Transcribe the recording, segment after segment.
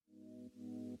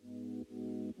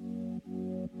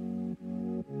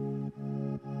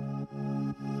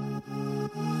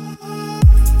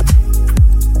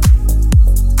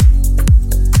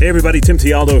Hey everybody, Tim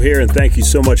Tialdo here, and thank you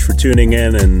so much for tuning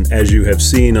in. And as you have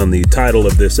seen on the title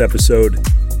of this episode,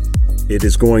 it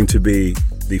is going to be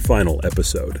the final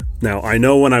episode. Now, I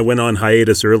know when I went on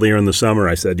hiatus earlier in the summer,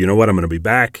 I said, you know what, I'm going to be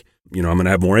back. I'm going to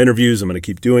have more interviews. I'm going to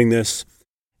keep doing this.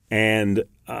 And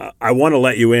I want to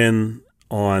let you in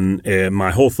on my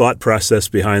whole thought process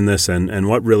behind this and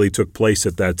what really took place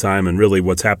at that time and really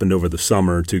what's happened over the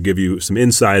summer to give you some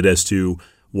insight as to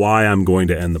why I'm going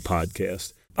to end the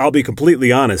podcast. I'll be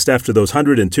completely honest, after those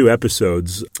 102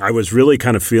 episodes, I was really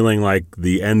kind of feeling like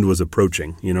the end was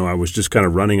approaching. I was just kind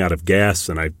of running out of gas,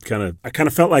 and I kind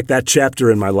of felt like that chapter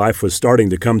in my life was starting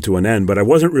to come to an end, but I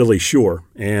wasn't really sure.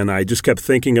 And I just kept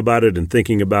thinking about it.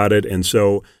 And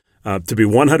so to be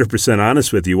 100%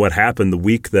 honest with you, what happened the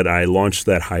week that I launched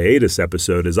that hiatus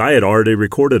episode is I had already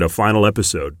recorded a final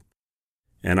episode,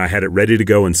 and I had it ready to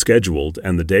go and scheduled.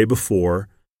 And the day before,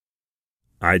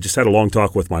 I just had a long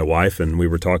talk with my wife, and we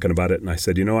were talking about it, and I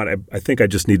said, you know what, I think I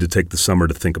just need to take the summer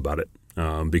to think about it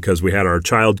because we had our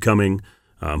child coming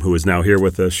who is now here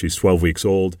with us. She's 12 weeks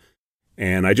old,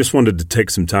 and I just wanted to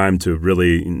take some time to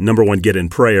really, number one, get in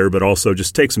prayer, but also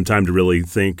just take some time to really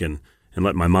think and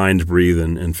let my mind breathe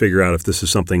and figure out if this is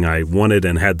something I wanted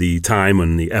and had the time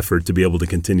and the effort to be able to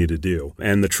continue to do.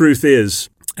 And the truth is,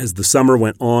 as the summer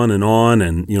went on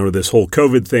and this whole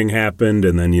COVID thing happened,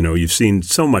 and then, you've seen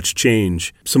so much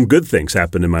change. Some good things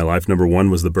happened in my life. Number one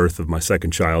was the birth of my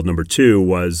second child. Number two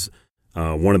was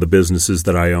one of the businesses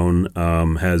that I own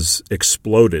has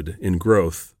exploded in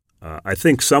growth. I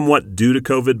think somewhat due to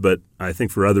COVID, but I think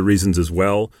for other reasons as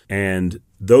well. And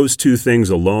those two things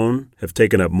alone have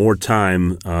taken up more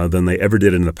time than they ever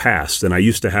did in the past. And I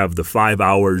used to have the 5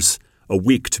 hours a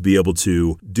week to be able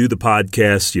to do the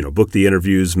podcast, book the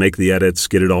interviews, make the edits,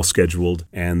 get it all scheduled.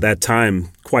 And that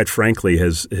time, quite frankly,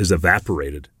 has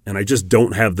evaporated. And I just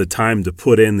don't have the time to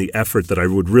put in the effort that I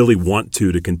would really want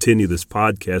to continue this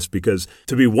podcast because,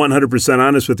 to be 100%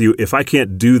 honest with you, if I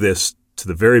can't do this to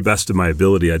the very best of my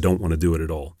ability, I don't want to do it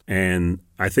at all. And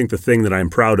I think the thing that I'm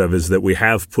proud of is that we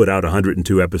have put out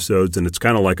 102 episodes, and it's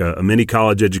kind of like a mini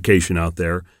college education out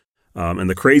there. And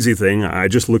the crazy thing, I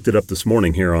just looked it up this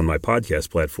morning here on my podcast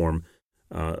platform.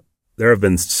 There have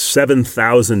been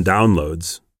 7,000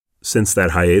 downloads since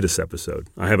that hiatus episode.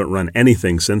 I haven't run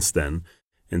anything since then.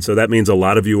 And so that means a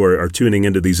lot of you are tuning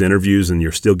into these interviews and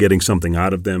you're still getting something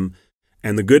out of them.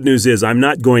 And the good news is I'm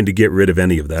not going to get rid of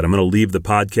any of that. I'm going to leave the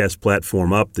podcast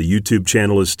platform up. The YouTube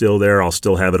channel is still there. I'll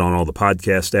still have it on all the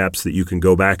podcast apps that you can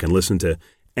go back and listen to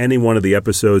any one of the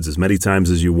episodes as many times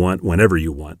as you want, whenever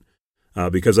you want.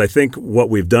 Because I think what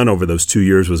we've done over those 2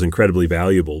 years was incredibly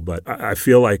valuable. But I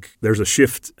feel like there's a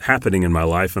shift happening in my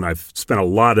life, and I've spent a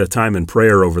lot of time in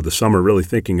prayer over the summer really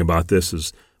thinking about this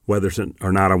as whether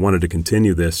or not I wanted to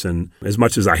continue this. And as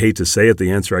much as I hate to say it,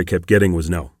 the answer I kept getting was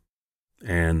no.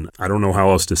 And I don't know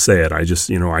how else to say it. I just,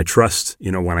 I trust,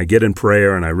 when I get in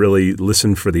prayer and I really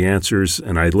listen for the answers,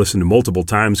 and I listened multiple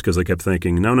times because I kept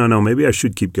thinking, no, maybe I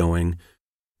should keep going.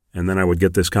 And then I would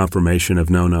get this confirmation of,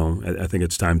 no, I think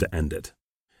it's time to end it.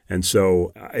 And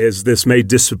so as this may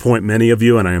disappoint many of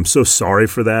you, and I am so sorry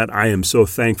for that, I am so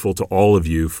thankful to all of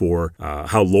you for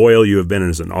how loyal you have been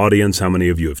as an audience, how many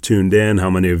of you have tuned in, how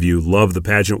many of you love the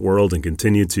pageant world and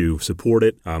continue to support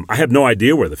it. I have no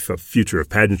idea where the future of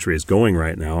pageantry is going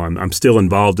right now. I'm still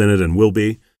involved in it and will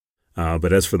be.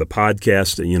 But as for the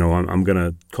podcast, I'm going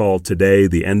to call today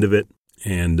the end of it.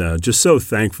 And just so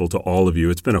thankful to all of you.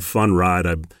 It's been a fun ride.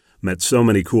 I've met so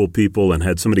many cool people and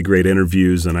had so many great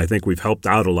interviews, and I think we've helped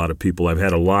out a lot of people. I've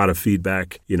had a lot of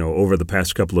feedback, over the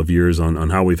past couple of years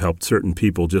on how we've helped certain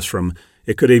people just from,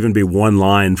 it could even be one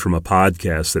line from a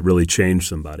podcast that really changed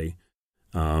somebody.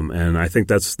 And I think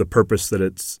that's the purpose that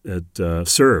it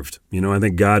served. I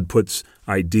think God puts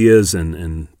ideas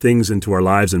and things into our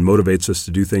lives and motivates us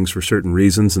to do things for certain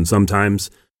reasons, and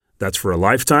sometimes that's for a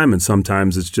lifetime, and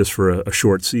sometimes it's just for a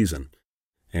short season.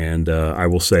 And I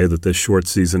will say that this short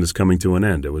season is coming to an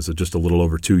end. It was just a little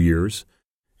over 2 years.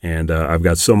 And I've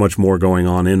got so much more going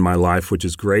on in my life, which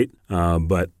is great.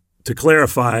 But to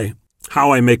clarify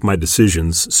how I make my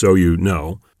decisions, so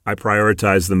I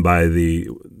prioritize them by the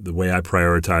way I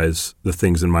prioritize the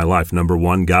things in my life. Number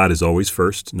one, God is always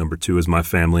first. Number two is my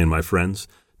family and my friends.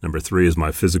 Number three is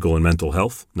my physical and mental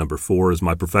health. Number four is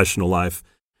my professional life.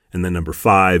 And then number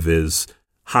five is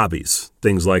hobbies,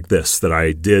 things like this that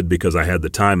I did because I had the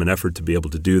time and effort to be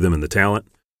able to do them and the talent.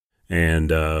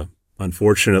 And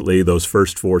unfortunately, those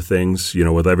first four things,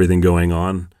 with everything going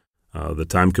on, the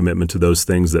time commitment to those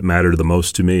things that matter the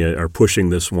most to me are pushing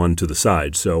this one to the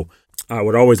side. So I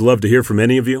would always love to hear from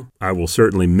any of you. I will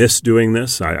certainly miss doing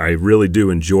this. I really do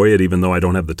enjoy it, even though I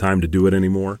don't have the time to do it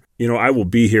anymore. I will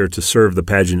be here to serve the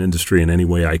pageant industry in any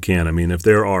way I can. I mean, if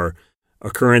there are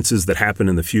occurrences that happen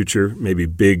in the future, maybe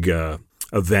big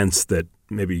events that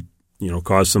maybe,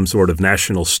 cause some sort of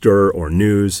national stir or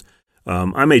news,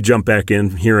 I may jump back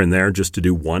in here and there just to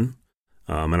do one.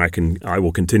 And I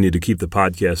will continue to keep the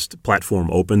podcast platform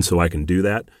open so I can do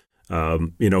that.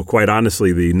 Quite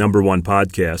honestly, the number one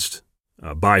podcast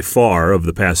by far of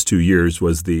the past 2 years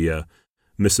was the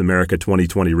Miss America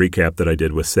 2020 recap that I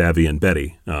did with Savvy and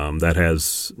Betty. That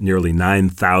has nearly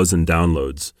 9,000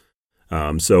 downloads.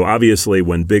 So obviously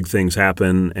when big things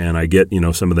happen and I get,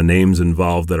 some of the names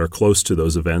involved that are close to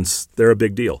those events, they're a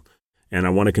big deal. And I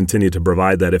want to continue to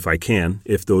provide that if I can,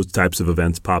 if those types of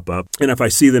events pop up. And if I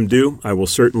see them do, I will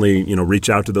certainly, reach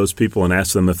out to those people and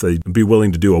ask them if they'd be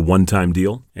willing to do a one-time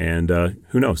deal. And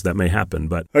who knows, that may happen.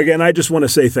 But again, I just want to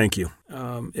say thank you.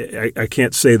 I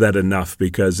can't say that enough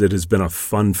because it has been a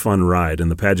fun ride,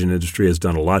 and the pageant industry has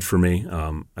done a lot for me.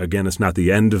 Again, it's not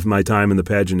the end of my time in the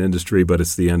pageant industry, but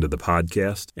it's the end of the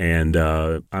podcast. And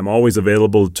I'm always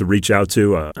available to reach out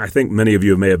to. I think many of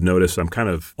you may have noticed I'm kind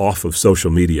of off of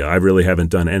social media. I really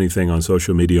haven't done anything on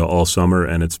social media all summer,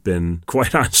 and it's been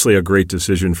quite honestly a great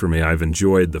decision for me. I've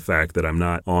enjoyed the fact that I'm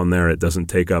not on there. It doesn't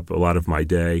take up a lot of my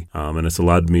day, and it's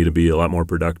allowed me to be a lot more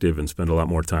productive and spend a lot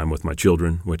more time with my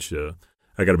children, which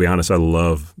I got to be honest, I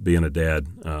love being a dad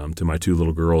to my 2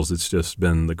 little girls. It's just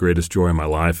been the greatest joy of my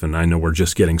life, and I know we're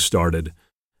just getting started.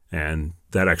 And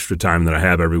that extra time that I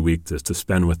have every week to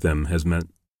spend with them has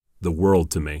meant the world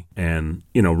to me. And,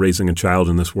 raising a child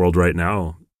in this world right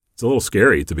now, it's a little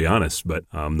scary, to be honest, but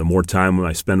the more time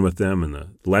I spend with them and the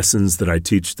lessons that I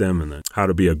teach them and how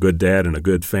to be a good dad and a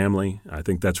good family, I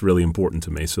think that's really important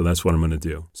to me. So that's what I'm going to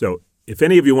do. So if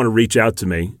any of you want to reach out to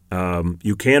me,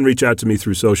 you can reach out to me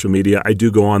through social media. I do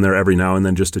go on there every now and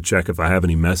then just to check if I have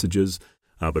any messages.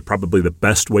 But probably the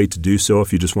best way to do so,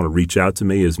 if you just want to reach out to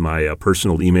me, is my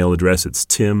personal email address. It's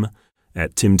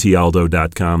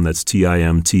tim@timtialdo.com. That's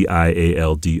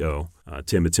TIMTIALDO.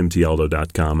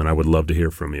 Tim@timtialdo.com, and I would love to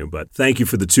hear from you. But thank you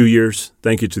for the 2 years.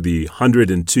 Thank you to the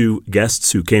 102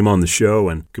 guests who came on the show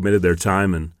and committed their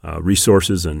time and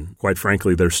resources and, quite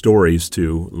frankly, their stories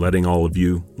to letting all of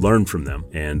you learn from them.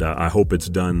 And I hope it's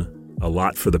done a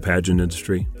lot for the pageant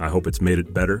industry. I hope it's made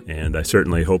it better, and I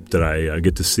certainly hope that I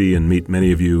get to see and meet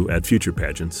many of you at future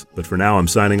pageants. But for now, I'm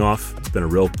signing off. It's been a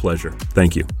real pleasure.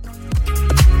 Thank you.